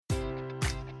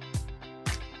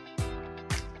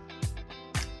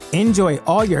Enjoy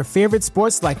all your favorite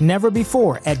sports like never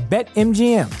before at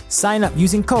BetMGM. Sign up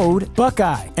using code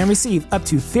Buckeye and receive up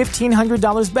to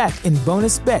 $1,500 back in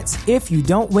bonus bets if you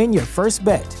don't win your first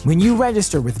bet. When you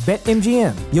register with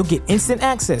BetMGM, you'll get instant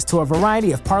access to a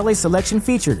variety of parlay selection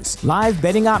features, live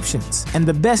betting options, and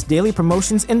the best daily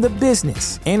promotions in the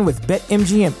business. And with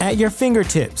BetMGM at your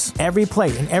fingertips, every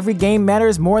play and every game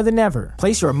matters more than ever.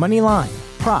 Place your money line,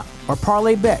 prop, or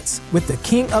parlay bets with the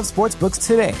king of sportsbooks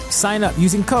today. Sign up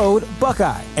using code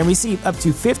Buckeye and receive up to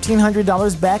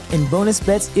 $1,500 back in bonus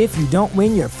bets if you don't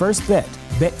win your first bet.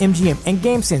 BetMGM and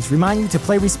GameSense remind you to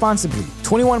play responsibly.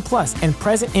 21 plus and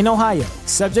present in Ohio,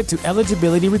 subject to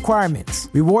eligibility requirements.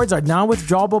 Rewards are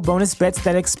non-withdrawable bonus bets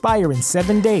that expire in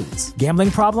 7 days. Gambling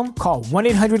problem? Call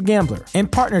 1-800-GAMBLER. In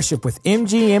partnership with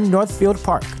MGM Northfield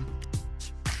Park.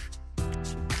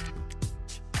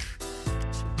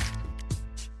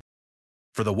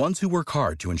 For the ones who work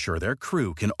hard to ensure their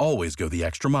crew can always go the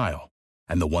extra mile,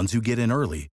 and the ones who get in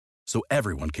early so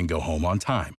everyone can go home on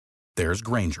time, there's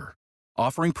Grainger,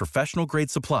 offering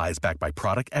professional-grade supplies backed by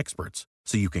product experts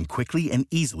so you can quickly and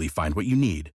easily find what you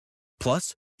need.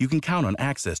 Plus, you can count on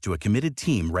access to a committed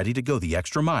team ready to go the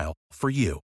extra mile for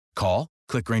you. Call,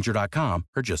 click Grainger.com,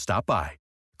 or just stop by.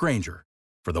 Grainger,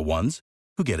 for the ones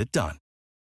who get it done.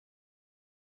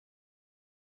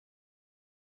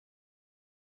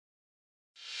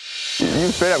 You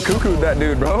straight up cuckooed that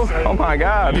dude, bro. Oh my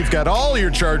God. You've got all your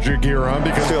Charger gear on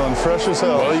because feeling fresh as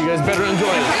hell. Well, you guys better enjoy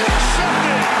it.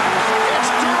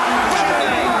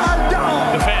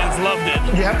 The fans loved it.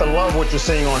 You have to love what you're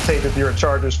seeing on tape if you're a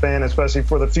Chargers fan, especially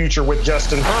for the future with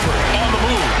Justin Herbert. On the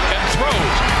move and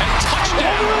throws and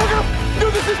touchdown. Do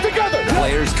this together.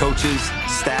 Players, coaches,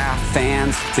 staff,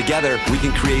 fans, together we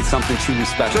can create something truly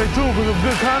special. Stay tuned for some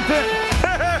good content.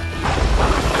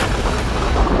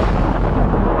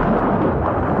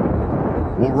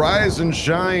 Well, rise and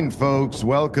shine, folks.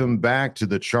 Welcome back to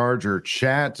the Charger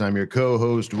Chat. I'm your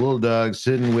co-host, Will Dog,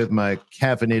 sitting with my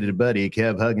caffeinated buddy,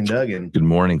 Kev Huggin Duggan. Good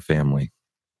morning, family.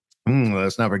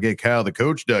 Let's not forget Kyle, the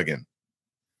coach, Duggan.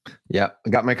 Yeah,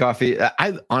 I got my coffee.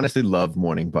 I honestly love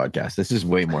morning podcasts. This is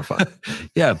way more fun.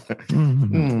 Yeah.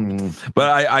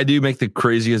 But I do make the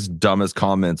craziest, dumbest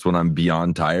comments when I'm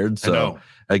beyond tired. So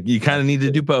you kind of need to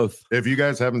do both. If you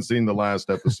guys haven't seen the last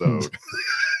episode...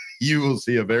 You will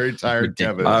see a very tired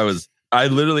Kevin. I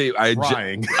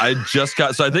just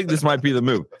got, so I think this might be the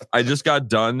move. I just got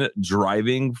done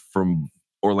driving from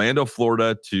Orlando,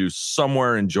 Florida to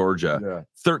somewhere in Georgia. Yeah.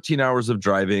 13 hours of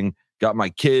driving, got my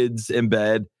kids in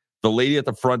bed. The lady at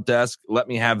the front desk let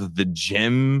me have the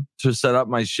gym to set up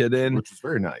my shit in. Which was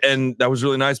very nice. And that was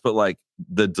really nice. But like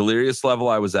the delirious level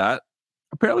I was at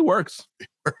apparently works.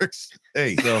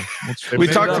 Hey, so we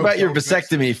talked about your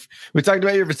vasectomy. We talked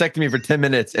about your vasectomy for 10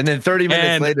 minutes, and then 30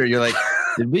 minutes later, you're like,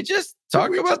 "Did we just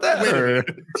talk about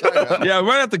that?" Yeah, we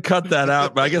might have to cut that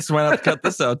out, but I guess we might have to cut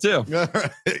this out too.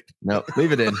 Right. No,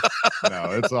 leave it in. No,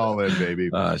 it's all in,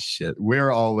 baby. Oh shit, we're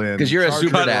all in because you're a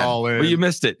super dad. All in. Well, you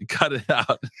missed it. Cut it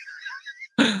out.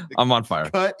 I'm on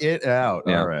fire. Cut it out.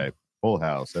 Yeah. All right, full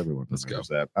house. Everyone, let's go.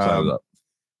 That.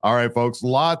 All right, folks,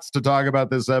 lots to talk about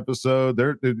this episode.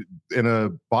 They're in a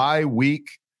bye week.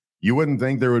 You wouldn't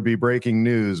think there would be breaking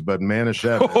news, but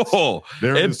Manischewitz,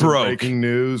 there is some breaking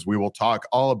news. We will talk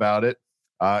all about it.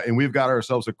 And we've got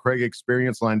ourselves a Craig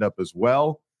experience lined up as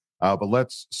well. But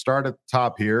let's start at the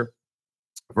top here.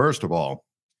 First of all,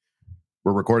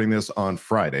 we're recording this on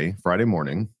Friday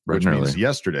morning, which means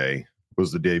yesterday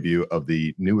was the debut of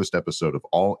the newest episode of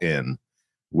All In,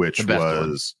 which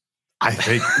was... I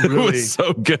think really, it was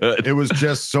so good. It was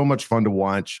just so much fun to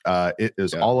watch. It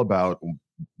is all about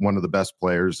one of the best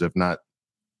players, if not.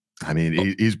 I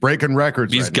mean, he's breaking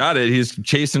records. He's got it. He's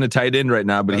chasing a tight end right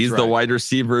now, but he's the wide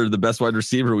receiver, the best wide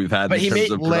receiver we've had. But he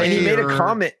made a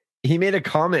comment. He made a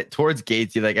comment towards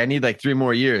Gates. He's like, "I need like 3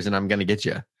 more years, and I'm gonna get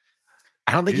you."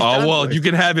 I don't think. You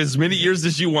can have as many years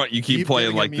as you want. You keep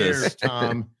playing like this, years,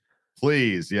 Tom.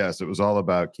 Please, yes. It was all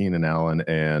about Keenan Allen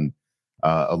and.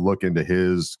 A look into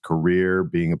his career,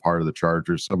 being a part of the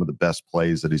Chargers, some of the best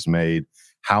plays that he's made,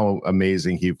 how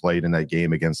amazing he played in that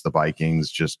game against the Vikings,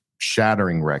 just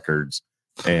shattering records.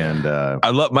 And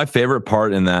I love my favorite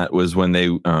part in that was when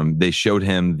they showed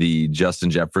him the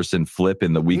Justin Jefferson flip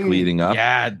in the week leading up.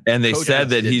 Yeah, and they said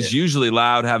that he's usually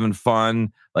loud, having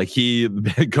fun. Like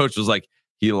the coach was like,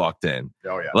 he locked in.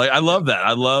 Oh yeah, like I love that.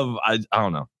 I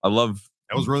don't know. I love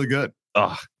that was really good.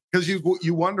 Because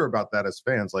you wonder about that as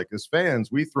fans. Like as fans,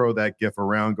 we throw that gif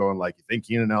around, going like, "You think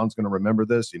Keenan Allen's going to remember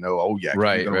this? Oh yeah,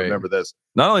 right, going to remember this."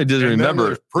 Not only did he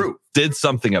remember, proof did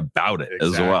something about it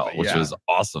as well, which was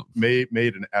awesome. Made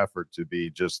an effort to be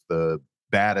just the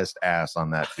baddest ass on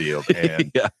that field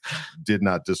and did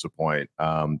not disappoint.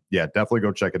 Definitely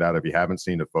go check it out if you haven't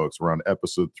seen it, folks. We're on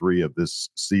episode 3 of this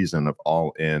season of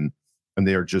All In, and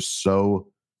they are just so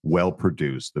well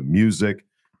produced. The music,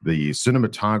 the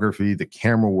cinematography, the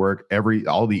camera work,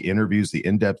 all the interviews, the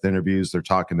in-depth interviews. They're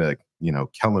talking to,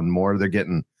 Kellen Moore. They're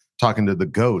talking to the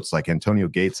GOATs like Antonio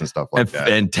Gates and stuff like that.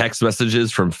 And text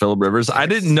messages from Philip Rivers. I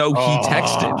didn't know he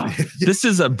texted. This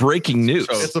is a breaking news.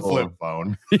 It's a flip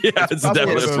phone. Yeah, it's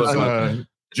definitely a flip phone.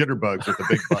 Jitterbugs with the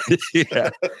big buttons.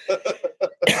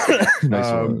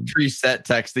 Nice preset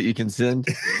text that you can send.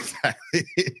 Exactly.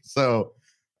 So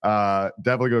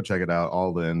definitely go check it out.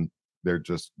 All In. They're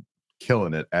just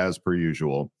killing it as per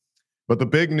usual. But the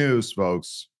big news,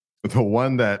 folks, the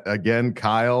one that, again,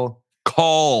 Kyle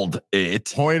called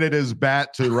it, pointed his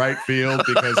bat to right field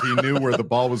because he knew where the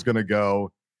ball was going to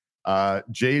go.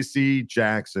 JC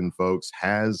Jackson, folks,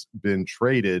 has been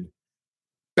traded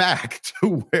back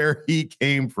to where he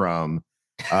came from.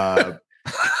 Go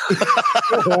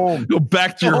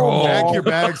back to your home. Pack your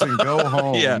bags and go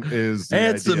home.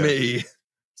 Answer me.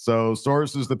 So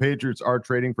sources, the Patriots are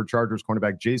trading for Chargers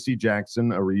cornerback JC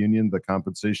Jackson, a reunion. The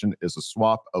compensation is a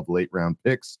swap of late round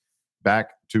picks back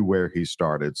to where he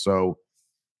started. So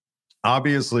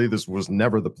obviously this was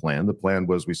never the plan. The plan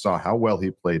was we saw how well he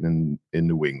played in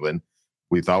New England.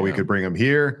 We thought we could bring him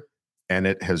here, and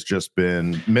it has just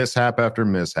been mishap after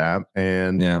mishap.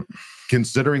 And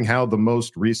considering how the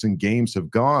most recent games have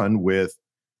gone with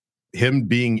him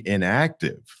being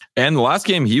inactive. And the last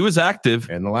game he was active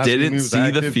and the last didn't see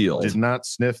active, the field. Did not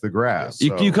sniff the grass.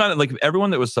 You kind of like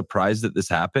everyone that was surprised that this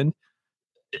happened.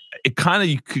 You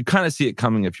could kind of see it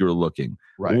coming if you were looking.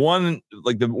 Right. One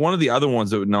of the other ones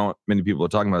that not many people are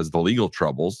talking about is the legal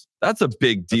troubles. That's a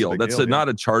big deal. That's not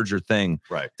a Charger thing.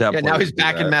 Right. Now he's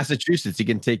back in Massachusetts. He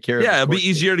can take care of it. Yeah, it'll be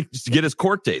easier to get his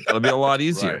court date. That'll be a lot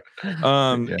easier.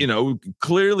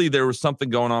 Clearly there was something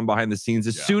going on behind the scenes.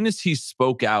 As soon as he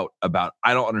spoke out about,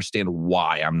 I don't understand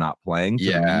why I'm not playing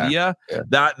to the media,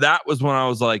 that was when I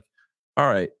was like, all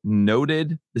right,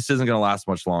 noted. This isn't going to last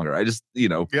much longer. I just,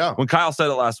 when Kyle said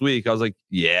it last week, I was like,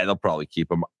 yeah, they'll probably keep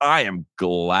him. I am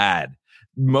glad.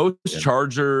 Most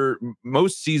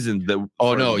seasons that you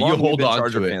hold on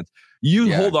Charger to fans,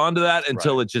 hold on to that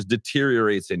until it just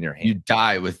deteriorates in your hand. You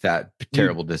die with that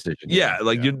terrible decision.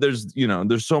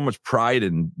 There's so much pride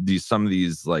in some of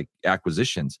these like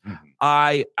acquisitions. Mm-hmm.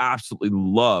 I absolutely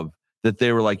love that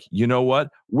they were like, you know what?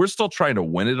 We're still trying to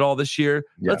win it all this year.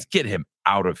 Yeah. Let's get him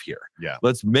out of here. Yeah.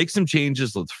 Let's make some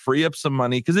changes. Let's free up some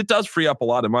money because it does free up a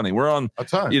lot of money. We're on a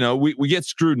ton. We get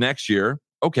screwed next year.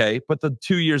 Okay. But the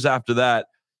 2 years after that,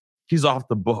 he's off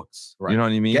the books. Right. You know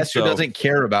what I mean? Guess who doesn't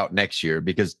care about next year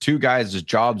because 2 guys'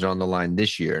 jobs are on the line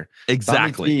this year.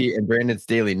 Exactly. Tommy T and Brandon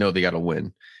Staley know they got to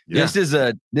win. Yeah.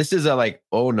 This is a like,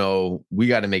 oh no, we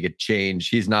got to make a change.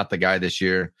 He's not the guy this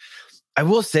year. I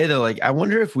will say though, like, I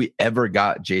wonder if we ever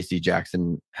got JC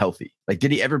Jackson healthy. Like, did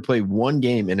he ever play one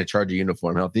game in a Charger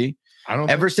uniform healthy? I don't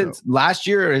ever since last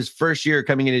year, his first year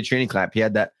coming into training camp, he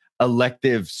had that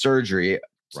elective surgery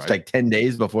like 10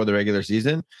 days before the regular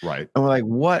season. Right. And we're like,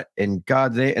 what in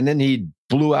God's name? And then he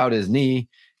blew out his knee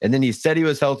and then he said he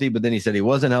was healthy, but then he said he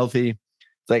wasn't healthy.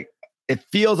 It's like, it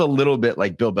feels a little bit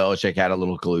like Bill Belichick had a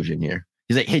little collusion here.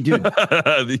 He's like, hey, dude, you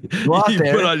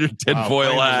put on your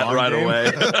tinfoil hat right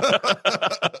away.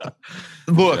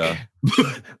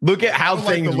 Look at how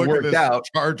things worked out.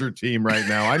 Charger team right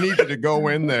now. I need you to go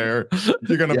in there.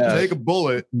 You're going to take a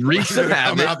bullet. Reach and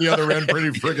come out the other end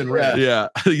pretty friggin' red. Yeah.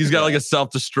 He's got like a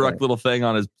self-destruct little thing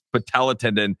on his patella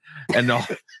tendon. And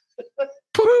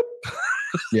poop.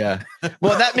 Yeah.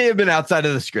 Well, that may have been outside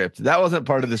of the script. That wasn't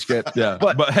part of the script. Yeah.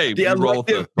 But hey, the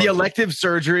elective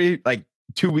surgery, like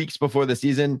 2 weeks before the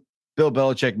season, Bill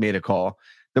Belichick made a call.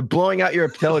 The blowing out your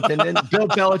patella tendon, Bill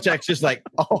Belichick's just like,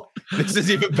 oh, this is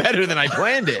even better than I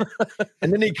planned it.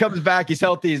 And then he comes back, he's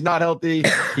healthy, he's not healthy.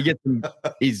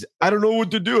 I don't know what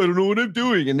to do. I don't know what I'm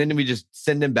doing. And then we just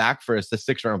send him back for a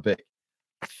 6th-round pick.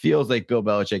 Feels like Bill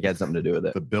Belichick had something to do with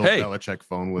it. The Bill Belichick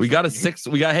phone was. We got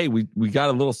we got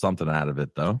a little something out of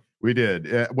it though. We did.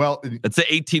 It's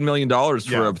 $18 million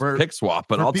for a pick swap,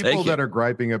 but I'll take it. People that are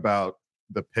griping about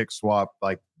the pick swap,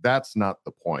 like that's not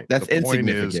the point. That's the point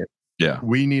insignificant.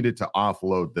 We needed to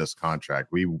offload this contract.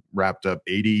 We wrapped up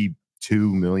 $82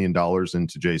 million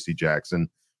into JC Jackson.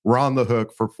 We're on the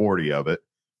hook for 40 of it,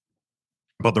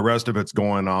 but the rest of it's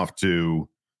going off to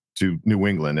New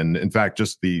England. And in fact,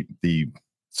 just the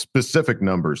specific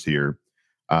numbers here,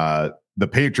 the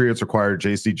Patriots acquired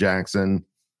JC Jackson,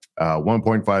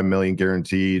 $1.5 million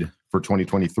guaranteed for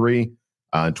 2023.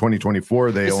 In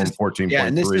 2024, they own 14.3. Yeah,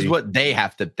 and this is what they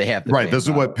have to. Right. This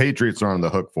is what Patriots are on the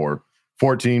hook for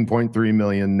 $14.3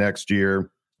 million next year,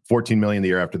 $14 million the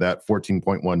year after that,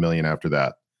 $14.1 million after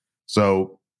that.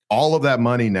 So all of that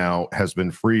money now has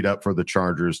been freed up for the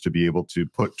Chargers to be able to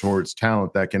put towards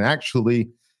talent that can actually,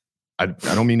 I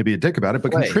don't mean to be a dick about it,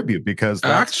 but contribute, because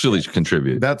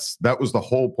contribute. That was the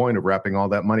whole point of wrapping all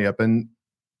that money up. And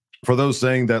for those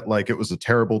saying that like it was a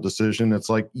terrible decision, it's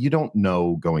like, you don't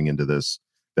know going into this.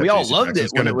 We all loved it.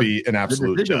 It's going to be an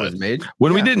absolute decision was made.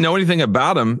 When we didn't know anything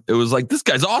about him, it was like, this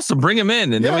guy's awesome, bring him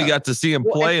in. And then we got to see him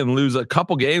play and lose a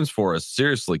couple games for us.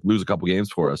 Seriously, lose a couple games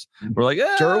for us. We're like,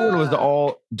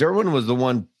 Derwin was the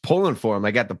one pulling for him.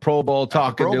 I got the Pro Bowl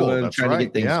talking to him, trying to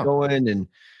get things going. And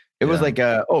it was like,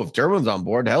 if Derwin's on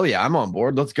board, hell yeah, I'm on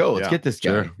board. Let's go. Let's get this guy.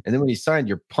 Sure. And then when he signed,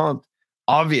 you're pumped.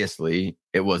 Obviously,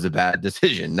 it was a bad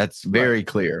decision. That's very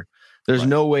clear. There's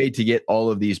no way to get all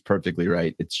of these perfectly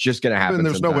right. It's just going to happen. And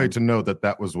there's no way to know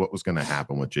that was what was going to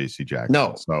happen with JC Jackson.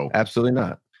 No, so absolutely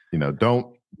not.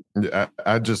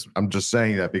 I'm just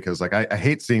saying that because like I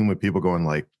hate seeing when people going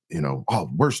like,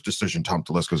 worst decision Tom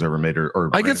Telesco's ever made, or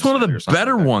I guess one of the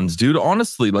better ones, dude.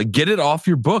 Honestly, like get it off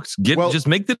your books. Just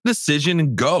make the decision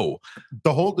and go.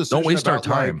 The whole decision. Don't waste our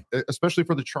time, especially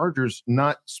for the Chargers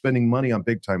not spending money on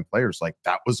big time players. Like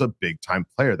that was a big time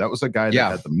player. That was a guy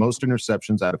that had the most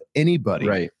interceptions out of anybody.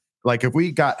 Right. Like if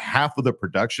we got half of the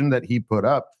production that he put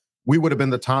up, we would have been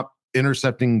the top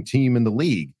intercepting team in the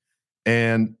league.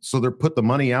 And so they put the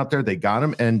money out there. They got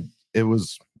him, and it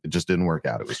just didn't work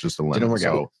out. It was just a lemon. Didn't work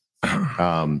out.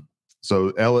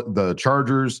 So the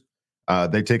Chargers,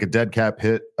 they take a dead cap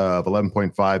hit of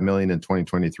 $11.5 million in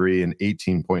 2023 and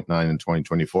 $18.9 in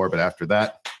 2024. But after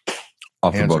that,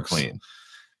 off the books, clean.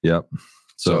 Yep.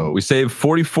 So we saved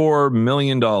 $44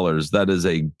 million. That is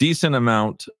a decent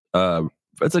amount.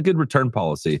 It's a good return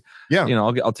policy. Yeah.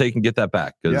 I'll take and get that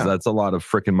back because that's a lot of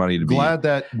freaking money to be. Glad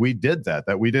that we did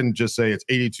that we didn't just say it's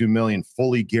 $82 million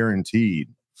fully guaranteed,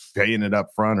 paying it up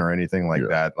front or anything like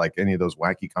that, like any of those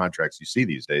wacky contracts you see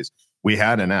these days. We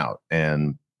had an out,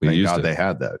 and thank God they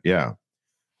had that. Yeah.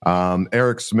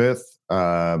 Eric Smith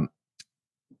put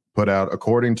out,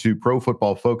 according to Pro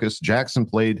Football Focus, Jackson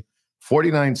played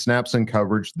 49 snaps in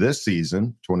coverage this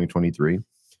season, 2023.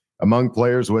 Among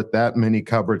players with that many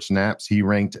coverage snaps, he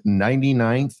ranked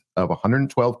 99th of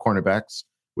 112 cornerbacks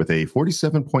with a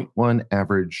 47.1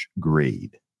 average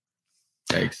grade.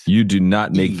 Thanks. You do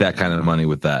not make that kind of money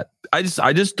with that. I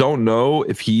just don't know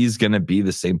if he's going to be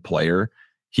the same player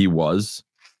he was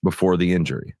before the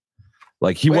injury.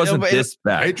 Like he wasn't this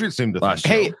bad. Patriots seemed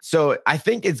to so I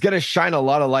think it's going to shine a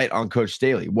lot of light on Coach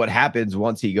Staley. What happens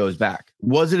once he goes back?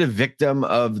 Was it a victim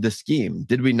of the scheme?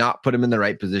 Did we not put him in the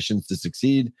right positions to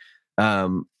succeed?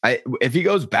 If he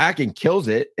goes back and kills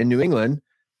it in New England,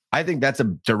 I think that's a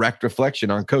direct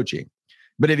reflection on coaching.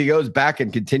 But if he goes back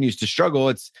and continues to struggle,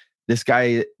 it's this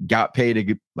guy got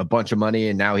paid a bunch of money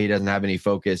and now he doesn't have any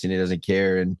focus and he doesn't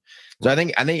care. And so I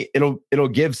think it'll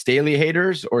give Staley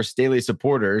haters or Staley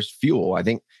supporters fuel. I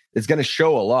think it's going to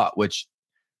show a lot, which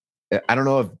I don't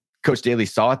know if Coach Staley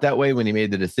saw it that way when he made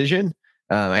the decision.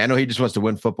 I know he just wants to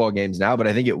win football games now, but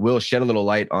I think it will shed a little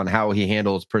light on how he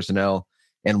handles personnel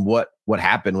and what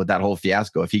happened with that whole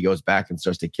fiasco if he goes back and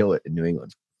starts to kill it in New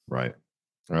England. Right.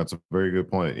 That's a very good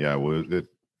point. Yeah. Well,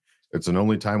 it's an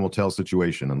only time will tell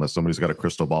situation unless somebody's got a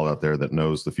crystal ball out there that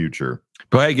knows the future.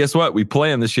 But hey, guess what? We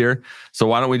play him this year. So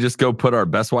why don't we just go put our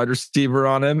best wide receiver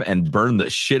on him and burn the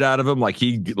shit out of him like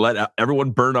he let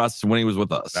everyone burn us when he was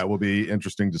with us? That will be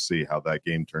interesting to see how that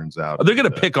game turns out. They're going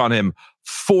to pick on him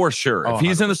for sure. If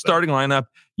he's 100%. In the starting lineup,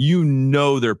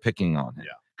 they're picking on him.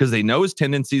 Yeah. Because they know his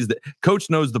tendencies. That Coach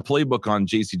knows the playbook on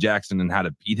JC Jackson and how to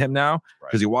beat him now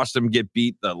because he watched him get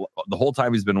beat the whole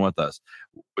time he's been with us.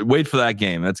 Wait for that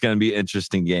game. That's going to be an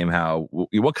interesting game.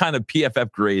 What kind of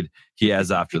PFF grade he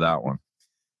has after that one?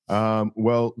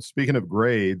 Well, speaking of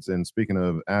grades and speaking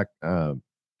of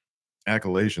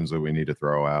accolades that we need to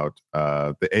throw out,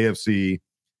 the AFC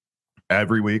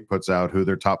every week puts out who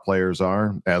their top players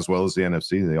are, as well as the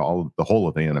NFC. The whole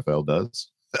of the NFL does.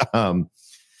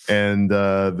 And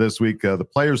this week, the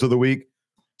players of the week,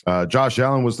 Josh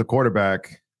Allen was the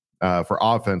quarterback for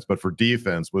offense, but for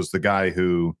defense was the guy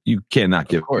who you cannot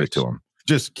give credit to him.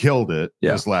 Just killed it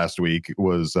this last week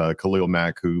was Khalil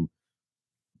Mack, who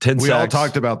 10 we sacks. all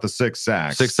talked about the 6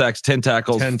 sacks. 6 sacks, 10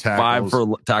 tackles, 5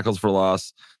 tackles for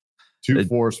loss. 2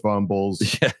 forced fumbles.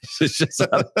 Yeah, it's just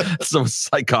some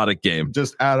psychotic game.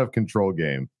 Just out of control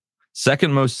game.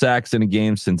 Second most sacks in a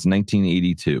game since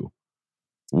 1982.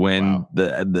 When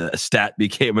the stat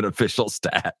became an official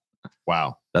stat.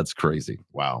 Wow. That's crazy.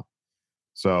 Wow.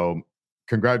 So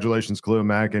congratulations, Khalil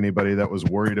Mack. Anybody that was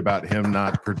worried about him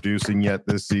not producing yet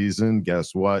this season,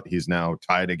 guess what? He's now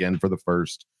tied again for the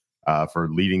first for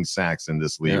leading sacks in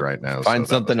this league right now. Find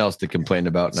something else to complain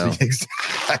about now.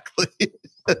 Exactly.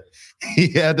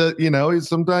 He had to, he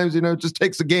sometimes, just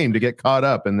takes a game to get caught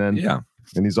up, and then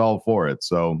and he's all for it.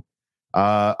 So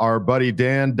our buddy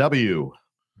Dan W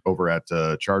over at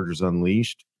Chargers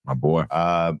Unleashed, my boy,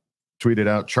 tweeted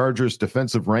out Chargers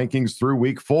defensive rankings through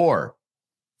week 4.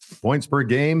 Points per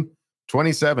game,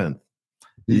 27th.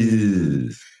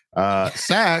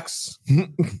 Sacks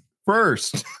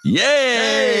first.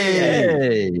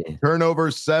 Yay!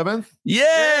 Turnovers 7th.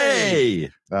 Yay!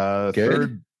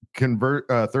 Third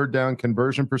down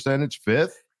conversion percentage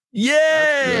 5th.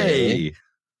 Yay!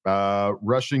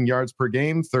 Rushing yards per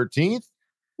game 13th.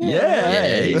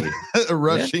 Yay!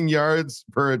 Rushing yards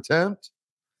per attempt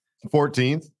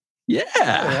 14th.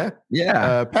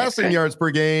 Passing yards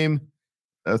per game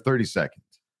 32nd.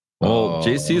 Well,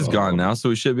 JC is gone now, so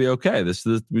we should be okay. We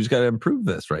just got to improve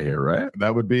this right here, right?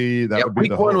 That would be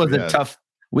week one was a tough.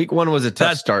 Week 1 was a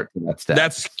tough start to that stat.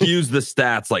 That skews the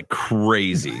stats like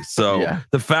crazy. So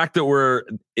the fact that we're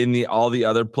in all the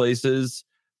other places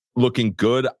looking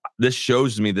good, this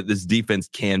shows me that this defense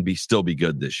can still be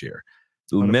good this year.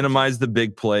 So minimize the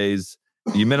big plays.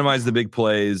 You minimize the big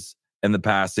plays and the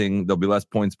passing, there'll be less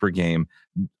points per game.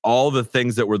 All the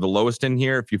things that were the lowest in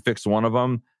here, if you fix one of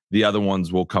them, the other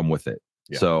ones will come with it.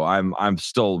 Yeah. So I'm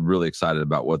still really excited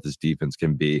about what this defense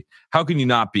can be. How can you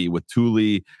not be with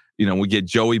Thule? We get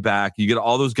Joey back. You get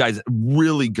all those guys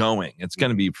really going. It's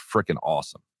going to be freaking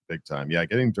awesome. Big time. Yeah,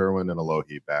 getting Derwin and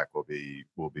Alohi back will be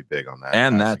big on that.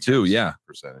 And that too,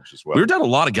 percentage as well. We were down a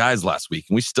lot of guys last week,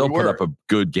 and we still put up a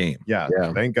good game. Yeah,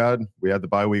 thank God we had the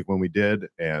bye week when we did,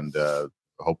 and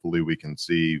hopefully we can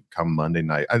see come Monday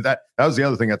night. That was the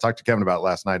other thing I talked to Kevin about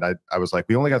last night. I was like,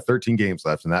 we only got 13 games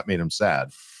left, and that made him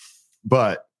sad.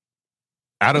 But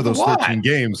out of those 13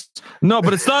 games. No,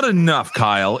 but it's not enough,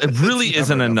 Kyle. It really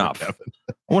isn't enough. I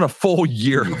want a full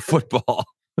year of football.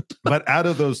 But out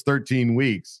of those 13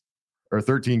 weeks, or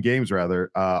 13 games rather,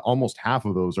 almost half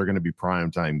of those are going to be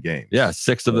primetime games. Yeah,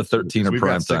 6 of the 13 are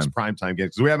primetime. 6 primetime games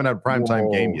because we haven't had a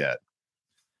primetime game yet.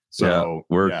 So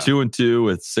we're 2-2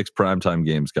 with 6 primetime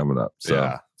games coming up.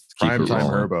 So primetime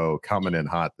Herbo coming in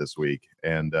hot this week.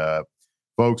 And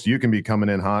folks, you can be coming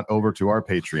in hot over to our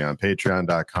Patreon,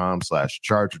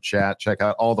 patreon.com/ChargerChat. Check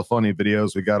out all the funny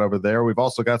videos we got over there. We've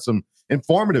also got some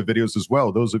informative videos as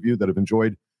well. Those of you that have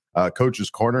enjoyed Coach's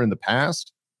Corner in the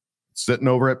past, sitting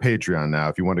over at Patreon now.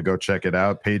 If you want to go check it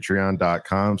out,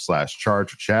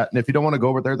 patreon.com/ChargerChat. And if you don't want to go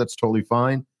over there, that's totally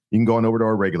fine. You can go on over to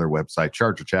our regular website,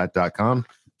 chargerchat.com.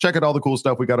 Check out all the cool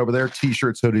stuff we got over there,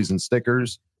 t-shirts, hoodies, and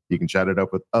stickers. You can chat it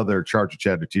up with other Charger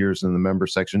Chatter tiers in the member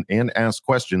section and ask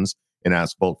questions and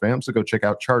Ask Bolt Fam. So go check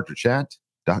out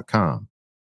chargerchat.com.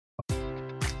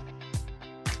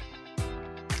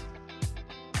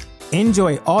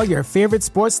 Enjoy all your favorite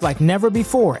sports like never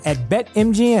before at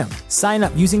BetMGM. Sign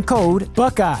up using code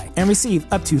Buckeye and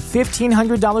receive up to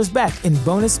 $1,500 back in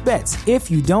bonus bets if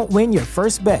you don't win your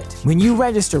first bet. When you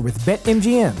register with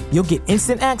BetMGM, you'll get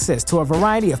instant access to a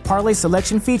variety of parlay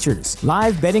selection features,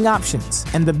 live betting options,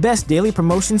 and the best daily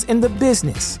promotions in the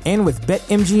business. And with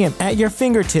BetMGM at your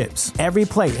fingertips, every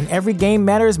play and every game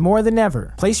matters more than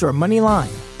ever. Place your money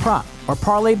line, prop, or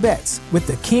parlay bets with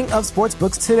the king of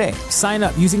sportsbooks today. Sign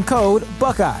up using code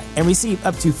Buckeye and receive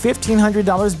up to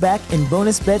 $1,500 back in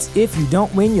bonus bets if you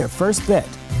don't win your first bet.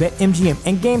 BetMGM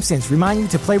and GameSense remind you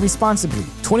to play responsibly.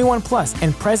 21 plus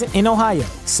and present in Ohio,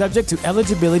 subject to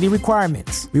eligibility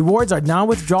requirements. Rewards are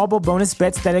non-withdrawable bonus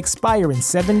bets that expire in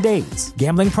 7 days.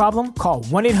 Gambling problem? Call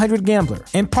 1-800-GAMBLER.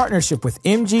 In partnership with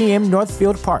MGM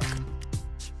Northfield Park.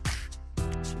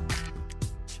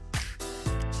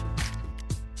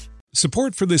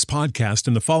 Support for this podcast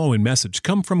and the following message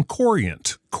come from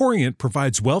Corient. Corient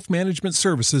provides wealth management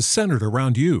services centered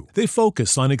around you. They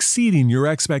focus on exceeding your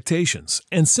expectations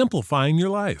and simplifying your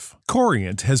life.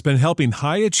 Corient has been helping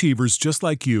high achievers just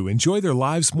like you enjoy their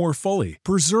lives more fully,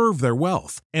 preserve their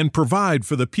wealth, and provide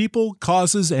for the people,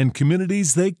 causes, and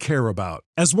communities they care about.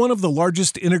 As one of the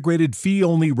largest integrated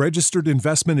fee-only registered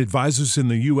investment advisors in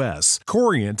the U.S.,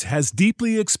 Corient has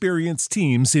deeply experienced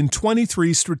teams in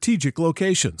 23 strategic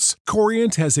locations.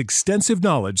 Corient has extensive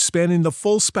knowledge spanning the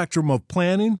full spectrum of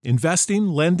planning, investing,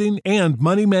 lending, and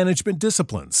money management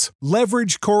disciplines.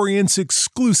 Leverage Corient's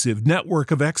exclusive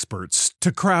network of experts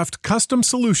to craft custom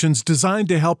solutions designed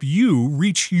to help you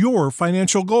reach your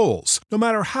financial goals, no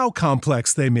matter how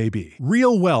complex they may be.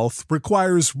 Real wealth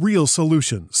requires real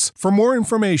solutions. For more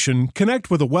information,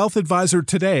 connect with a wealth advisor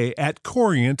today at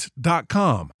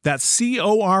Corient.com. That's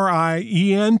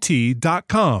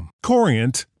Corient.com.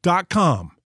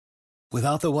 Corient.com.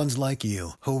 Without the ones like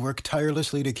you, who work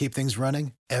tirelessly to keep things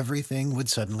running, everything would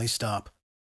suddenly stop.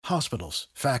 Hospitals,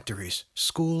 factories,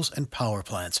 schools, and power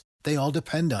plants, they all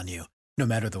depend on you. No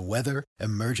matter the weather,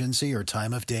 emergency, or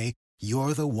time of day,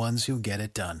 you're the ones who get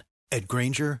it done. At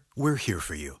Grainger, we're here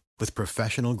for you with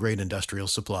professional-grade industrial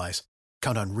supplies.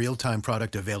 Count on real-time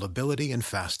product availability and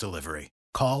fast delivery.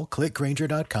 Call,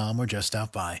 clickgrainger.com, or just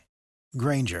stop by.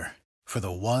 Grainger, for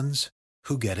the ones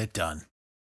who get it done.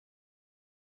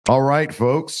 All right,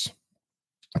 folks.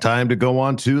 Time to go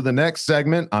on to the next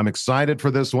segment. I'm excited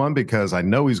for this one because I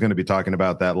know he's going to be talking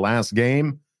about that last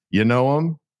game. You know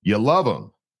him. You love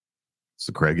him. It's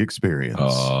the Craig Experience.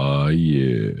 Oh,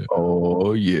 yeah.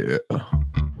 Oh, yeah.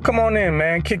 Come on in,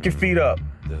 man. Kick your feet up.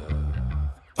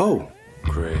 Oh,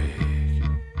 Craig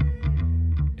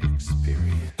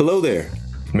Experience. Hello there.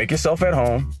 Make yourself at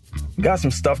home. Got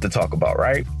some stuff to talk about,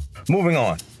 right? Moving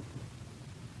on.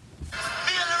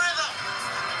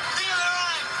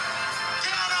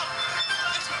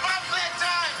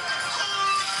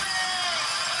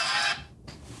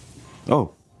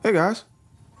 Oh, hey guys.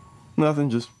 Nothing,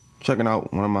 just checking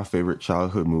out one of my favorite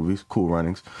childhood movies, Cool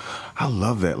Runnings. I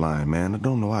love that line, man. I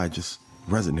don't know why, it just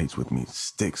resonates with me. It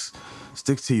sticks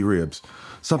to your ribs.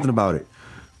 Something about it.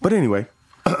 But anyway,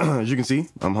 as you can see,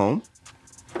 I'm home.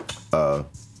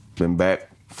 Been back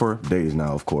for days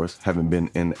now, of course. Haven't been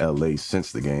in LA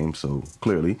since the game, so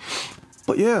clearly.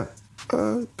 But yeah,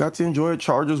 got to enjoy a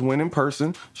Chargers win in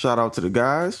person. Shout out to the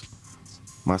guys,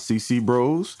 my CC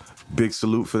bros. Big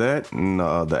salute for that. And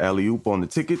the alley-oop on the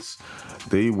tickets,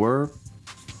 they were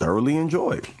thoroughly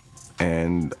enjoyed.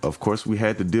 And of course, we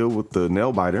had to deal with the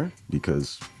nail biter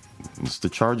because it's the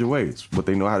Charger way. It's what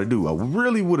they know how to do. I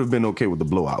really would have been okay with the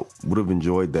blowout. Would have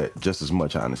enjoyed that just as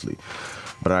much, honestly.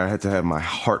 But I had to have my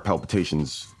heart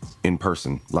palpitations in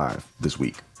person live this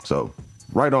week. So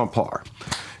right on par.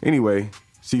 Anyway,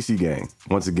 CC gang,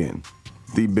 once again,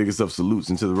 the biggest of salutes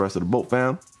into the rest of the boat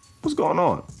fam. What's going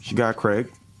on? She got Craig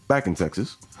back in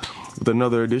Texas with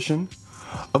another edition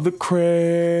of the Craig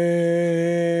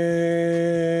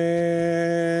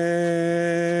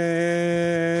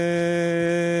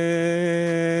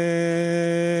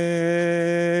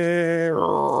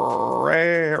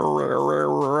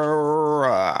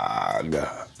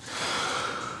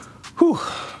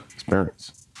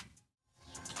Experience.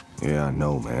 Yeah, I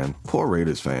know, man. Poor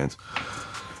Raiders fans.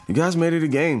 You guys made it a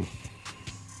game.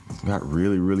 Got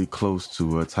really, really close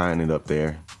to tying it up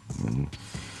there.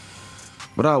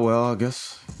 But well, I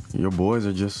guess your boys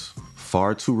are just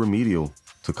far too remedial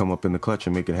to come up in the clutch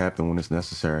and make it happen when it's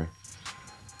necessary.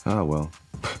 Well.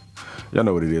 Y'all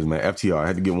know what it is, man. FTR, I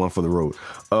had to get one for the road.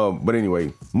 But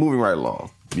anyway, moving right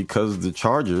along. Because the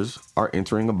Chargers are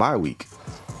entering a bye week,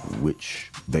 which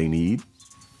they need,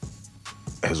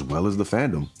 as well as the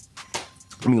fandom.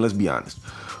 I mean, let's be honest.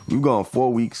 We've gone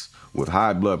 4 weeks with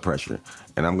high blood pressure.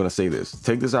 And I'm going to say this.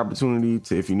 Take this opportunity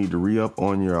to, if you need to re-up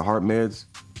on your heart meds,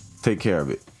 take care of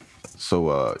it.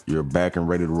 So you're back and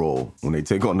ready to roll when they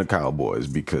take on the Cowboys.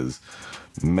 Because,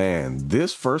 man,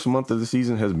 this first month of the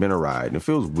season has been a ride. And it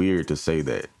feels weird to say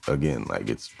that, again, like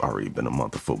it's already been a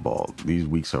month of football. These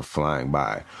weeks are flying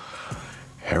by.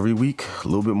 Every week, a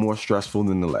little bit more stressful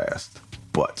than the last.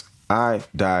 But I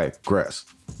digress.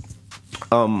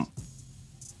 I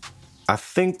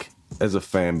think as a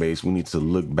fan base, we need to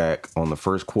look back on the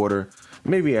first quarter,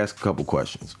 maybe ask a couple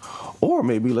questions. Or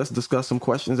maybe let's discuss some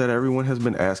questions that everyone has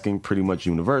been asking pretty much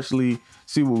universally,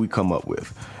 see what we come up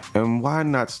with. And why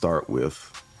not start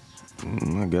with,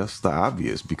 I guess, the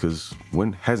obvious, because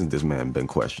when hasn't this man been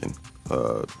questioned?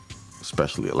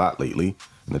 Especially a lot lately,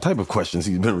 and the type of questions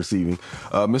he's been receiving.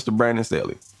 Mr. Brandon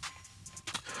Staley.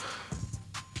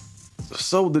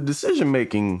 So the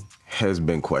decision-making has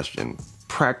been questioned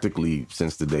practically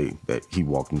since the day that he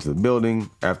walked into the building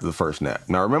after the first snap.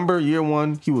 Now, remember, year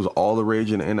one, he was all the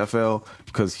rage in the NFL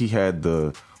because he had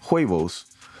the huevos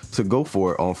to go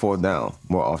for it on fourth down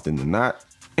more often than not,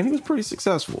 and he was pretty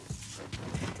successful.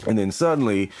 And then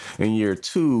suddenly, in year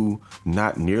two,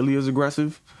 not nearly as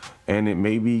aggressive, and it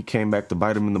maybe came back to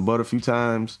bite him in the butt a few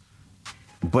times.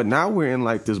 But now we're in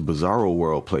like this bizarro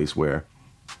world place where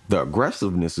the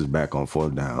aggressiveness is back on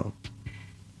fourth down,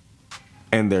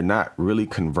 and they're not really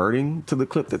converting to the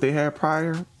clip that they had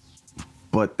prior,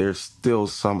 but they're still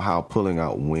somehow pulling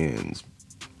out wins.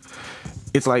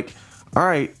 It's like, all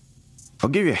right, I'll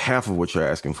give you half of what you're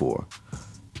asking for,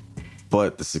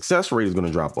 but the success rate is going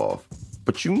to drop off,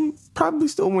 but you probably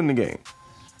still win the game.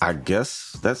 I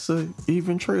guess that's an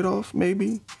even trade-off,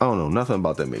 maybe? I don't know. Nothing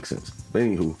about that makes sense. But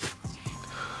anywho,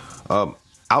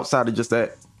 outside of just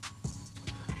that,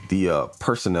 the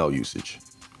personnel usage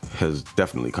has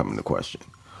definitely come into question.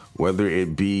 Whether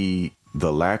it be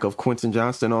the lack of Quentin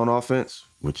Johnston on offense,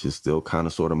 which is still kind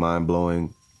of sort of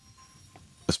mind-blowing,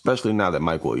 especially now that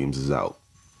Mike Williams is out.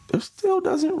 There still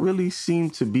doesn't really seem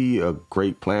to be a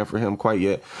great plan for him quite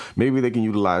yet. Maybe they can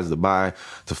utilize the bye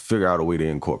to figure out a way to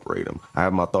incorporate him. I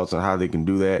have my thoughts on how they can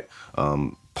do that.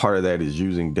 Part of that is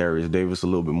using Darius Davis a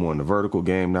little bit more in the vertical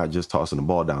game, not just tossing the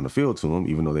ball down the field to him,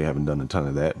 even though they haven't done a ton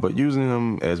of that, but using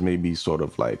him as maybe sort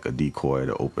of like a decoy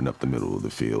to open up the middle of the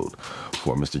field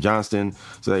for Mr. Johnston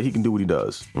so that he can do what he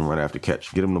does and run after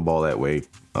catch. Get him the ball that way.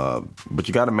 But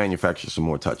you got to manufacture some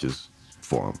more touches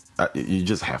for him. You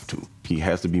just have to. He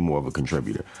has to be more of a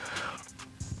contributor.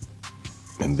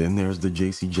 And then there's the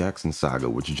J.C. Jackson saga,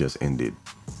 which just ended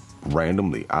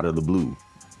randomly out of the blue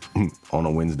on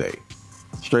a Wednesday.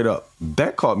 Straight up.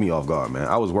 That caught me off guard, man.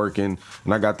 I was working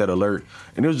and I got that alert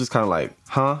and it was just kind of like,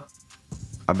 huh?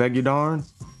 I beg your darn?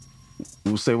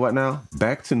 We'll say what now?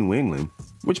 Back to New England,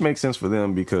 which makes sense for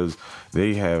them because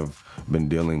they have been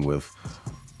dealing with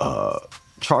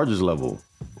Chargers level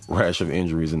rash of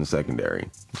injuries in the secondary.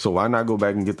 So why not go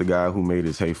back and get the guy who made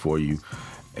his hay for you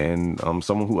and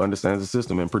someone who understands the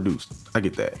system and produced? I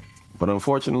get that. But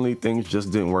unfortunately, things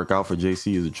just didn't work out for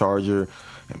JC as a Charger.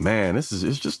 And man, it's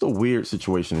just a weird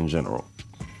situation in general.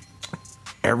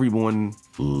 Everyone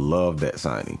loved that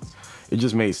signing. It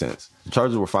just made sense. The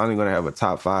Chargers were finally going to have a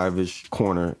top 5-ish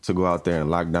corner to go out there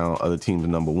and lock down other teams'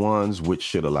 number ones, which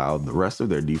should allow the rest of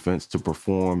their defense to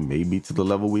perform maybe to the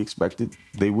level we expected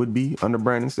they would be under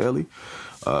Brandon Staley.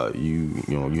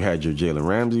 You had your Jalen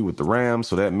Ramsey with the Rams,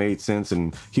 so that made sense.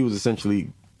 And he was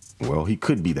essentially, well, he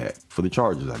could be that for the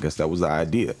Chargers. I guess that was the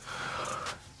idea.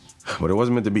 But it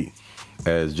wasn't meant to be,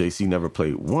 as JC never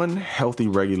played one healthy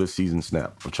regular season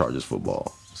snap of Chargers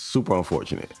football. Super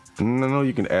unfortunate. And I know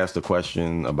you can ask the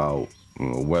question about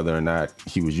whether or not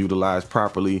he was utilized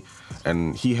properly,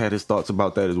 and he had his thoughts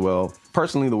about that as well.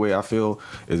 Personally, the way I feel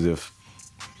is if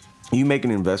you make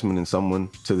an investment in someone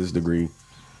to this degree,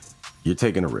 you're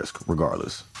taking a risk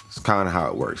regardless. It's kind of how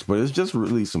it works, but it's just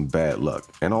really some bad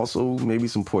luck and also maybe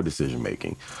some poor decision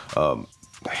making.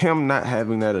 Him not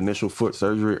having that initial foot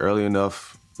surgery early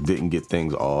enough didn't get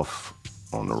things off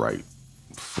on the right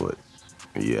foot.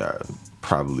 Yeah,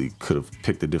 probably could have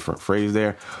picked a different phrase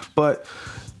there. But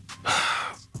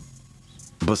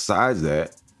besides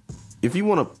that, if you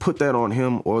want to put that on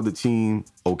him or the team,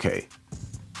 okay.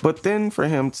 But then for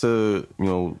him to,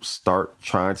 start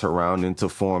trying to round into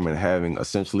form and having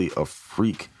essentially a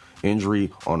freak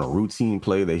injury on a routine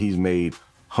play that he's made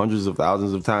hundreds of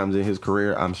thousands of times in his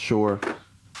career, I'm sure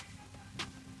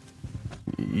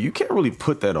you can't really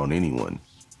put that on anyone.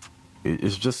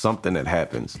 It's just something that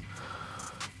happens.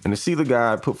 And to see the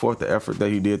guy put forth the effort that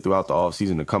he did throughout the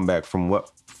offseason to come back from what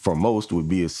for most would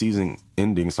be a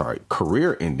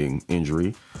career-ending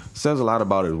injury says a lot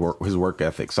about his work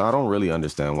ethic. So I don't really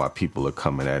understand why people are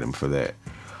coming at him for that.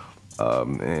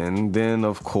 And then,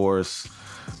 of course,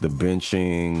 the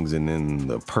benchings and then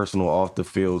the personal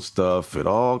off-the-field stuff, it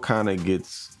all kind of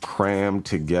gets crammed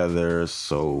together.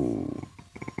 So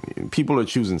people are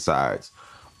choosing sides.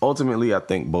 Ultimately, I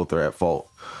think both are at fault.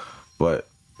 But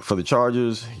for the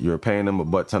Chargers, you're paying them a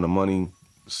butt ton of money,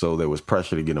 so there was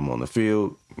pressure to get him on the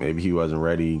field. Maybe he wasn't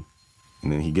ready,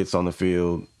 and then he gets on the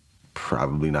field.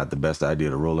 Probably not the best idea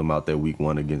to roll him out there week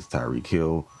 1 against Tyreek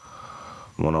Hill,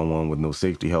 one-on-one with no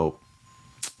safety help.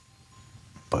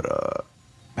 But,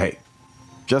 hey,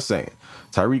 just saying.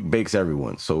 Tyreek bakes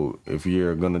everyone, so if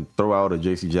you're going to throw out a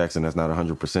J.C. Jackson that's not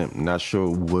 100%, I'm not sure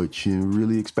what you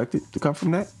really expected to come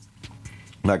from that.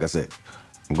 Like I said,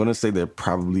 I'm going to say they're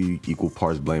probably equal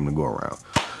parts blame to go around.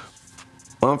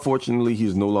 Unfortunately,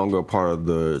 he's no longer a part of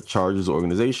the Chargers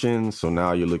organization, so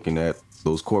now you're looking at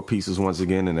those core pieces once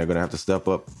again, and they're going to have to step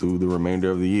up through the remainder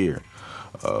of the year.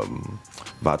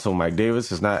 Vato Mike Davis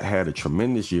has not had a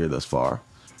tremendous year thus far.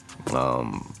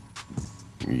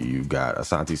 You got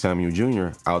Asante Samuel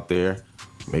Jr. out there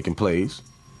making plays,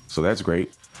 so that's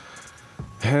great.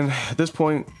 And at this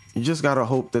point, you just got to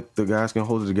hope that the guys can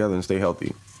hold it together and stay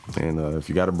healthy. And if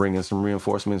you got to bring in some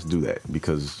reinforcements, do that,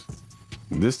 because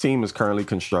this team is currently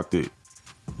constructed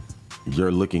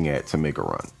you're looking at to make a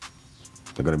run.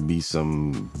 There are going to be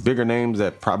some bigger names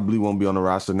that probably won't be on the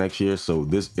roster next year, so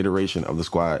this iteration of the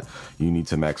squad you need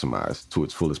to maximize to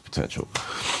its fullest potential.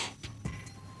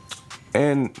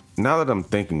 And now that I'm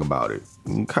thinking about it,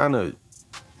 you can kind of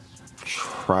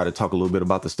try to talk a little bit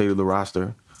about the state of the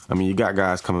roster. I mean, you got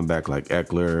guys coming back like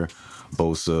Eckler,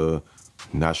 Bosa.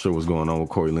 Not sure what's going on with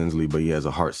Corey Linsley, but he has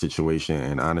a heart situation,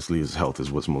 and honestly, his health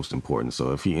is what's most important.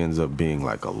 So if he ends up being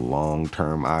like a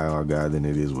long-term IR guy, then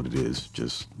it is what it is.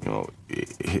 Just,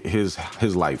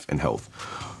 his life and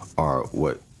health are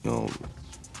what,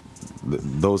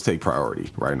 those take priority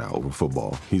right now over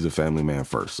football. He's a family man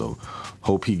first, so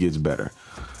hope he gets better.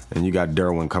 And you got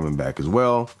Derwin coming back as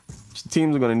well.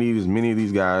 Teams are going to need as many of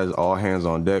these guys, all hands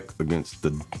on deck against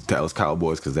the Dallas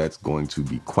Cowboys, because that's going to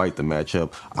be quite the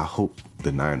matchup. I hope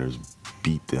the Niners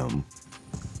beat them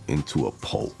into a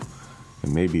pulp.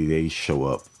 And maybe they show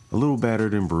up a little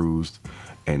battered and bruised.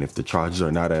 And if the Chargers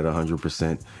are not at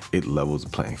 100%, it levels the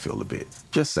playing field a bit.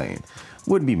 Just saying.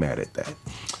 Wouldn't be mad at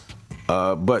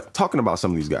that. But talking about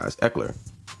some of these guys, Eckler,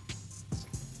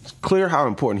 it's clear how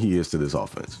important he is to this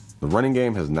offense. The running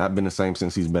game has not been the same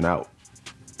since he's been out.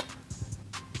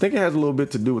 I think it has a little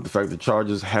bit to do with the fact that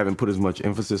Chargers haven't put as much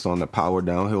emphasis on the power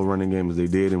downhill running game as they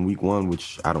did in week 1,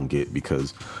 which I don't get,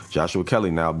 because Joshua Kelly,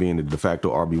 now being the de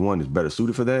facto RB1, is better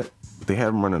suited for that. They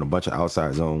have him running a bunch of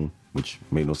outside zone, which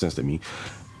made no sense to me.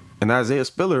 And Isaiah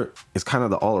Spiller is kind of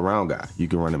the all-around guy. You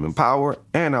can run him in power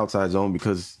and outside zone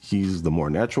because he's the more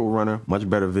natural runner, much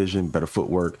better vision, better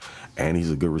footwork, and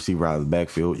he's a good receiver out of the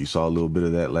backfield. You saw a little bit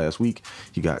of that last week.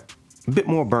 He got a bit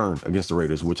more burn against the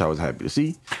Raiders, which I was happy to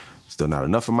see. Still not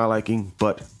enough for my liking,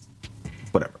 but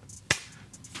whatever.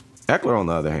 Eckler, on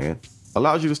the other hand,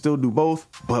 allows you to still do both,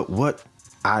 but what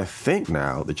I think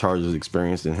now the Chargers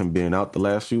experienced in him being out the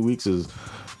last few weeks is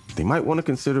they might want to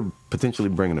consider potentially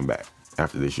bringing him back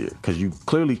after this year, because you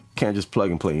clearly can't just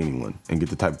plug and play anyone and get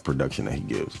the type of production that he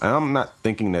gives. And I'm not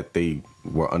thinking that they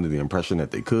were under the impression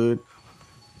that they could,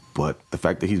 but the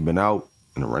fact that he's been out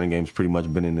and the running game's pretty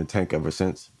much been in the tank ever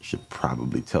since should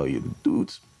probably tell you the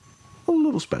dude's a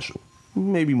little special,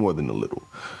 maybe more than a little.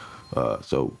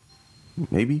 So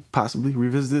maybe, possibly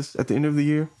revisit this at the end of the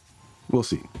year. We'll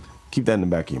see. Keep that in the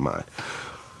back of your mind.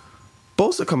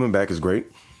 Bosa coming back is great,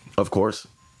 of course,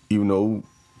 even though,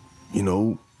 you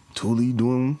know, Tuli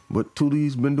doing what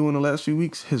Tuli's been doing the last few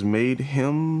weeks has made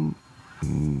him,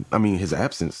 his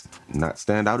absence, not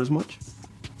stand out as much.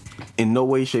 In no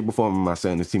way, shape, or form am I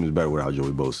saying this team is better without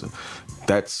Joey Bosa.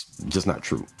 That's just not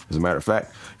true. As a matter of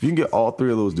fact, if you can get all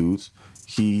three of those dudes,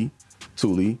 he,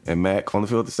 Tuli, and Mac on the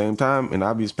field at the same time in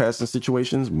obvious passing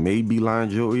situations, maybe line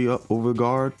Joey up over the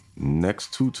guard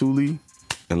next to Tuli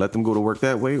and let them go to work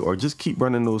that way, or just keep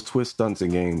running those twist stunts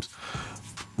in games,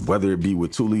 whether it be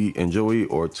with Tuli and Joey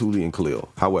or Tuli and Khalil.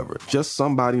 However, just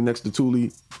somebody next to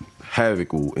Tuli,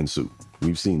 havoc will ensue.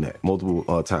 We've seen that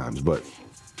multiple times, but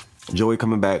Joey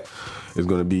coming back is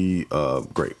going to be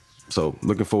great. So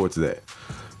looking forward to that.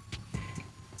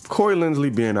 Corey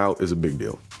Linsley being out is a big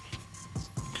deal.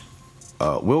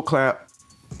 Will Clapp,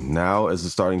 now as the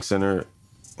starting center,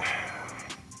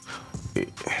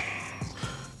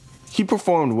 he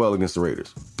performed well against the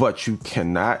Raiders, but you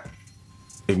cannot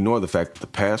ignore the fact that the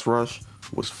pass rush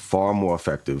was far more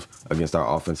effective against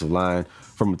our offensive line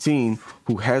from a team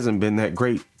who hasn't been that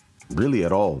great really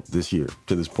at all this year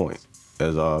to this point,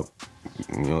 as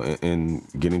in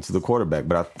getting to the quarterback.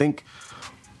 But I think,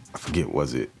 I forget,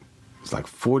 it's like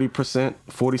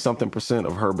 40-something%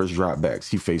 of Herbert's dropbacks,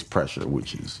 he faced pressure,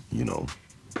 which is,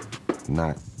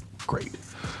 not great.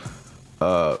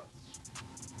 I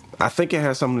think it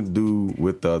has something to do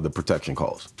with the protection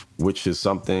calls, which is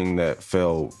something that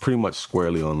fell pretty much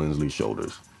squarely on Linsley's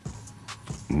shoulders.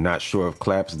 Not sure if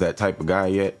Clapp's that type of guy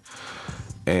yet.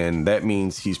 And that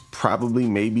means he's probably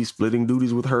maybe splitting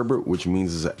duties with Herbert, which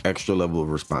means there's an extra level of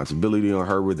responsibility on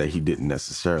Herbert that he didn't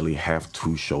necessarily have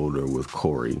to shoulder with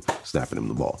Corey snapping him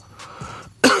the ball.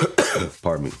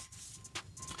 Pardon me.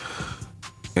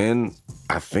 And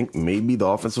I think maybe the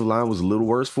offensive line was a little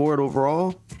worse for it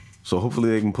overall. So hopefully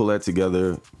they can pull that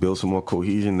together, build some more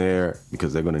cohesion there,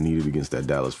 because they're going to need it against that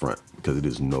Dallas front, because it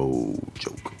is no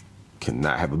joke.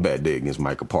 Cannot have a bad day against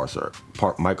Micah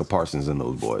Parsons and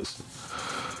those boys.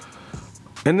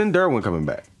 And then Derwin coming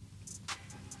back.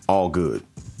 All good.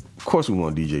 Of course we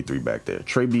want DJ3 back there.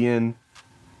 Trey BN,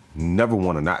 never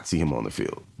want to not see him on the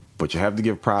field. But you have to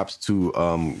give props to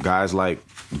guys like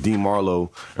Dean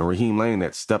Marlowe and Raheem Lane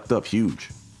that stepped up huge.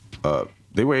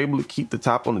 They were able to keep the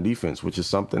top on the defense, which is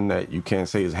something that you can't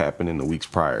say has happened in the weeks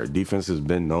prior. Defense has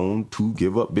been known to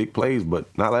give up big plays, but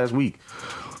not last week.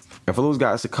 And for those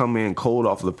guys to come in cold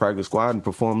off of the practice squad and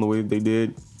perform the way they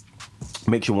did,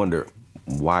 makes you wonder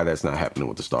why that's not happening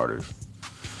with the starters.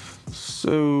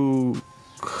 So,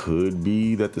 could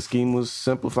be that the scheme was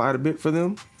simplified a bit for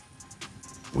them.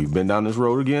 We've been down this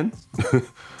road again.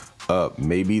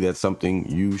 Maybe that's something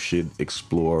you should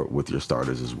explore with your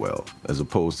starters as well, as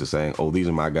opposed to saying, oh, these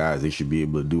are my guys, they should be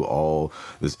able to do all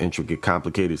this intricate,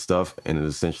 complicated stuff, and it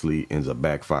essentially ends up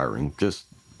backfiring. Just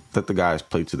let the guys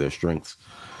play to their strengths,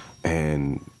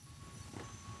 and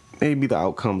maybe the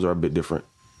outcomes are a bit different,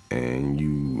 and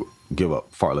you give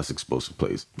up far less explosive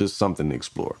plays. Just something to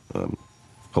explore,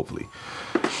 hopefully.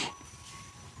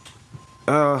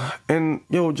 And,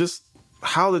 just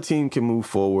how the team can move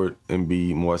forward and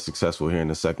be more successful here in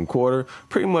the second quarter.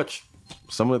 Pretty much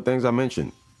some of the things I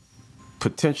mentioned.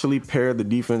 Potentially pare the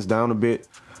defense down a bit.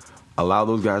 Allow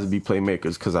those guys to be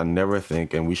playmakers, because I never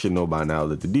think, and we should know by now,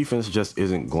 that the defense just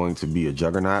isn't going to be a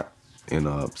juggernaut in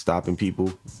stopping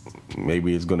people.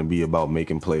 Maybe it's going to be about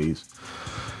making plays.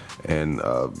 And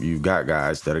you've got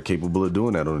guys that are capable of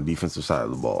doing that on the defensive side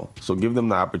of the ball. So give them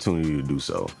the opportunity to do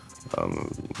so.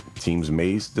 Teams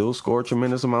may still score a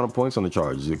tremendous amount of points on the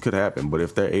Chargers. It could happen. But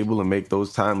if they're able to make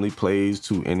those timely plays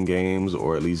to end games,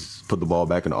 or at least put the ball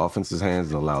back in the offense's hands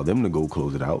and allow them to go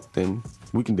close it out, then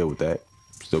we can deal with that.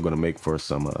 Still going to make for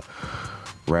some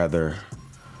rather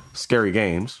scary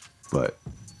games, but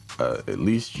at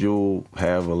least you'll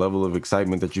have a level of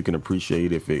excitement that you can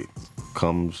appreciate if it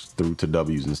comes through to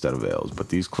W's instead of L's. But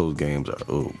these close games are,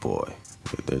 oh boy,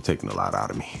 they're taking a lot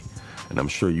out of me. And I'm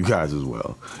sure you guys as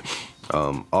well.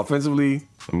 Offensively,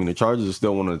 I mean, the Chargers are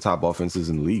still one of the top offenses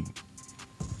in the league.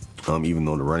 Even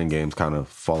though the running game's kind of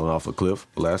fallen off a cliff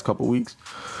the last couple of weeks.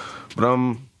 But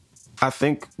I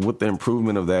think with the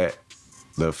improvement of that,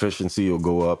 the efficiency will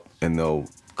go up and they'll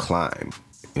climb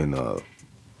in the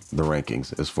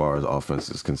rankings as far as offense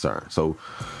is concerned. So,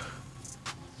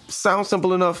 sounds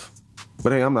simple enough,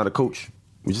 but hey, I'm not a coach.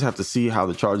 We just have to see how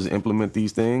the Chargers implement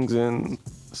these things and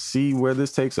see where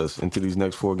this takes us into these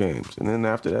next 4 games. And then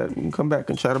after that, we can come back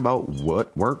and chat about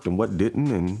what worked and what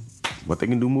didn't and what they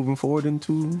can do moving forward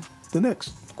into the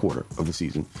next quarter of the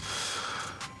season.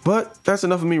 But that's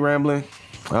enough of me rambling.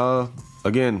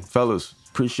 Again, fellas,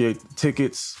 appreciate the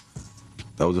tickets.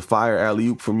 That was a fire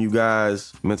alley-oop from you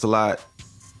guys. Meant a lot.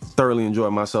 Thoroughly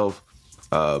enjoyed myself.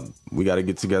 We got to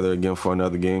get together again for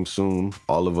another game soon,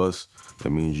 all of us. That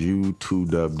means you too,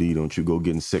 Dub D. Don't you go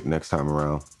getting sick next time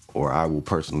around, or I will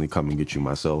personally come and get you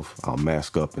myself. I'll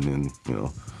mask up and then,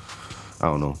 I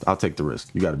don't know. I'll take the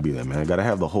risk. You got to be there, man. Got to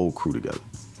have the whole crew together.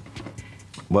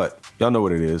 But y'all know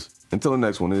what it is. Until the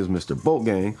next one, it is Mr. Bolt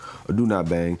Gang, or Do Not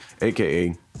Bang,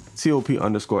 a.k.a.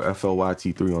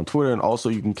 TOP_FLYT3 on Twitter. And also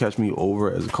you can catch me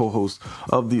over as a co-host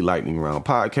of the Lightning Round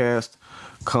podcast.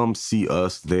 Come see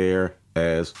us there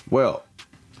as well.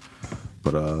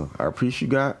 But I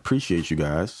appreciate you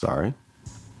guys. Sorry.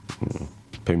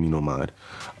 Pay me no mind.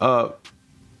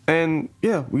 And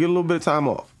yeah, we get a little bit of time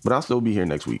off, but I'll still be here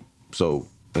next week. So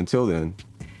until then,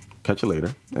 catch you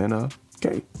later. And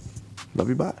okay. Love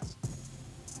you, bye.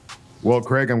 Well,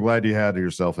 Craig, I'm glad you had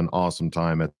yourself an awesome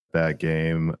time at that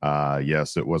game.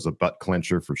 Yes, it was a butt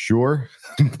clencher for sure,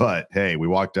 but hey, we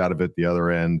walked out of it the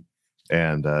other end,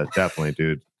 and definitely,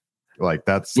 dude, like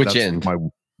that's end? My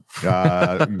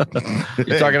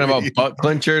you're talking about butt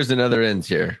clenchers and other ends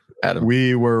here, Adam.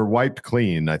 We were wiped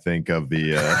clean, I think, of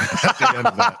the, at the end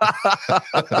of that.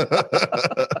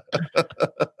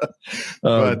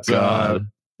 But God.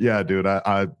 Yeah, dude,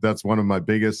 I that's one of my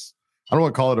biggest. I don't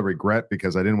want to call it a regret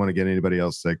because I didn't want to get anybody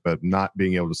else sick, but not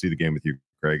being able to see the game with you,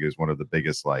 Craig, is one of the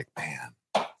biggest, like, man,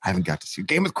 I haven't got to see a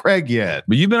game with Craig yet.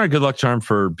 But you've been our good luck charm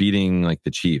for beating like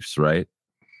the Chiefs, right?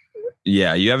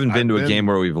 Yeah, you haven't been to a game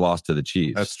where we've lost to the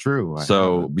Chiefs. That's true.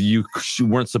 So you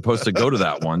weren't supposed to go to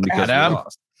that one because we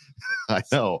lost. I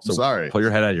know. So sorry. Pull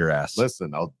your head out of your ass.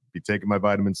 Listen, I'll be taking my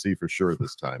vitamin C for sure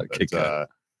this time. But,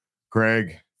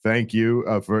 Craig, thank you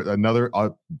for another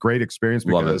great experience,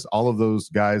 because all of those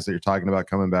guys that you're talking about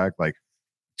coming back, like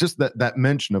just that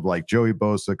mention of like Joey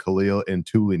Bosa, Khalil, and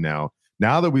Tuli now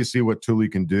that we see what Tuli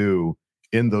can do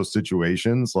in those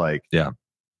situations, like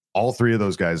all 3 of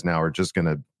those guys now are just going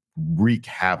to wreak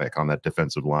havoc on that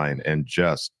defensive line and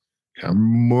just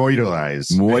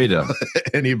moidalize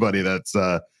anybody that's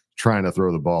trying to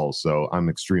throw the ball. So I'm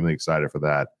extremely excited for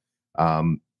that.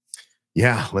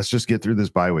 Yeah, let's just get through this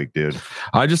bye week, dude.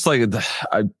 I just like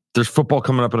there's football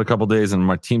coming up in a couple days, and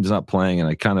my team's not playing,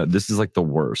 and this is like the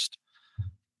worst.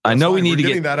 I know we need to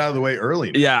get that out of the way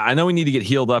early. Yeah, I know we need to get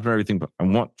healed up and everything, but I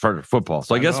want for football.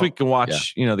 So I guess we can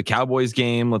watch, the Cowboys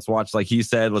game. Let's watch, like he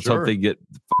said. Let's hope they get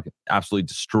fucking absolutely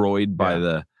destroyed by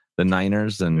the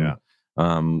Niners, and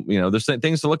there's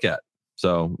things to look at.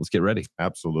 So let's get ready.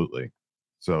 Absolutely.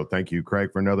 So thank you,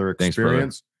 Craig, for another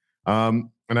experience. Thanks,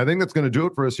 and I think that's going to do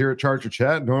it for us here at Charger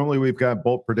Chat. Normally we've got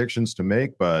bold predictions to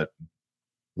make, but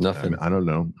nothing. I don't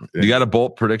know. You got a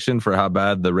bold prediction for how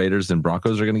bad the Raiders and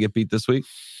Broncos are going to get beat this week?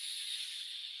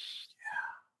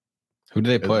 Who do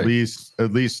they play?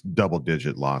 At least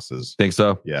double-digit losses. Think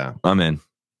so? Yeah. I'm in.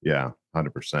 Yeah,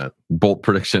 100%. Bold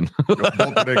prediction.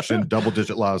 Bold prediction,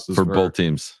 double-digit losses for both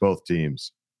teams. Both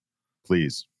teams.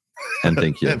 Please. And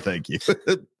thank you. And thank you.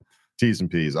 T's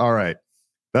and P's. All right.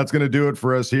 That's going to do it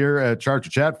for us here at Charger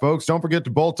Chat, folks. Don't forget to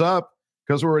bolt up,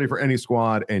 because we're ready for any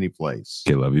squad, any place.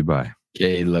 Okay, love you, bye.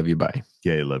 Okay, love you, bye.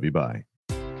 Okay, love you, bye.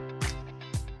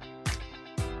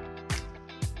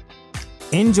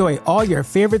 Enjoy all your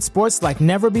favorite sports like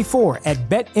never before at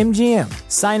BetMGM.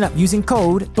 Sign up using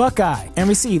code Buckeye and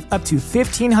receive up to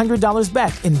 $1,500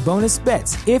 back in bonus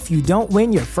bets if you don't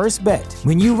win your first bet.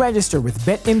 When you register with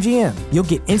BetMGM, you'll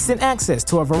get instant access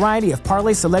to a variety of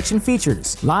parlay selection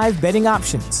features, live betting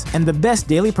options, and the best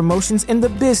daily promotions in the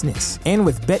business. And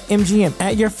with BetMGM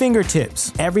at your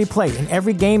fingertips, every play and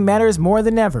every game matters more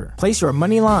than ever. Place your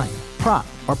money line, prop,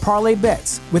 or parlay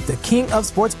bets with the king of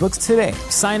sportsbooks today.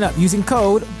 Sign up using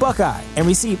code Buckeye and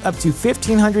receive up to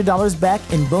 $1,500 back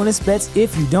in bonus bets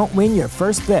if you don't win your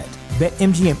first bet.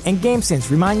 BetMGM and GameSense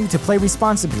remind you to play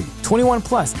responsibly. 21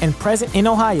 plus and present in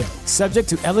Ohio, subject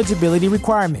to eligibility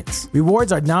requirements.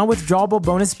 Rewards are non-withdrawable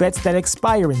bonus bets that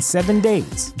expire in 7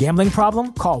 days. Gambling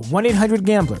problem? Call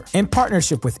 1-800-GAMBLER. In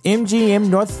partnership with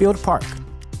MGM Northfield Park.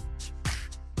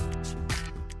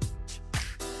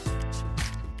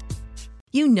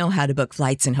 You know how to book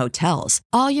flights and hotels.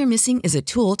 All you're missing is a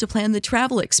tool to plan the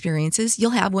travel experiences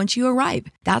you'll have once you arrive.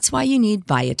 That's why you need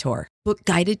Viator. Book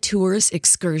guided tours,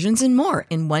 excursions, and more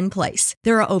in one place.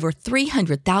 There are over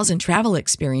 300,000 travel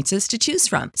experiences to choose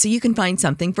from, so you can find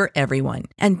something for everyone.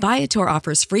 And Viator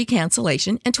offers free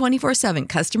cancellation and 24/7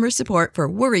 customer support for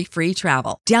worry-free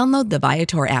travel. Download the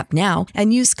Viator app now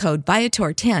and use code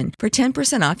Viator10 for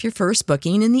 10% off your first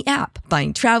booking in the app.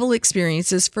 Find travel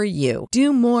experiences for you.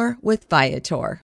 Do more with Viator.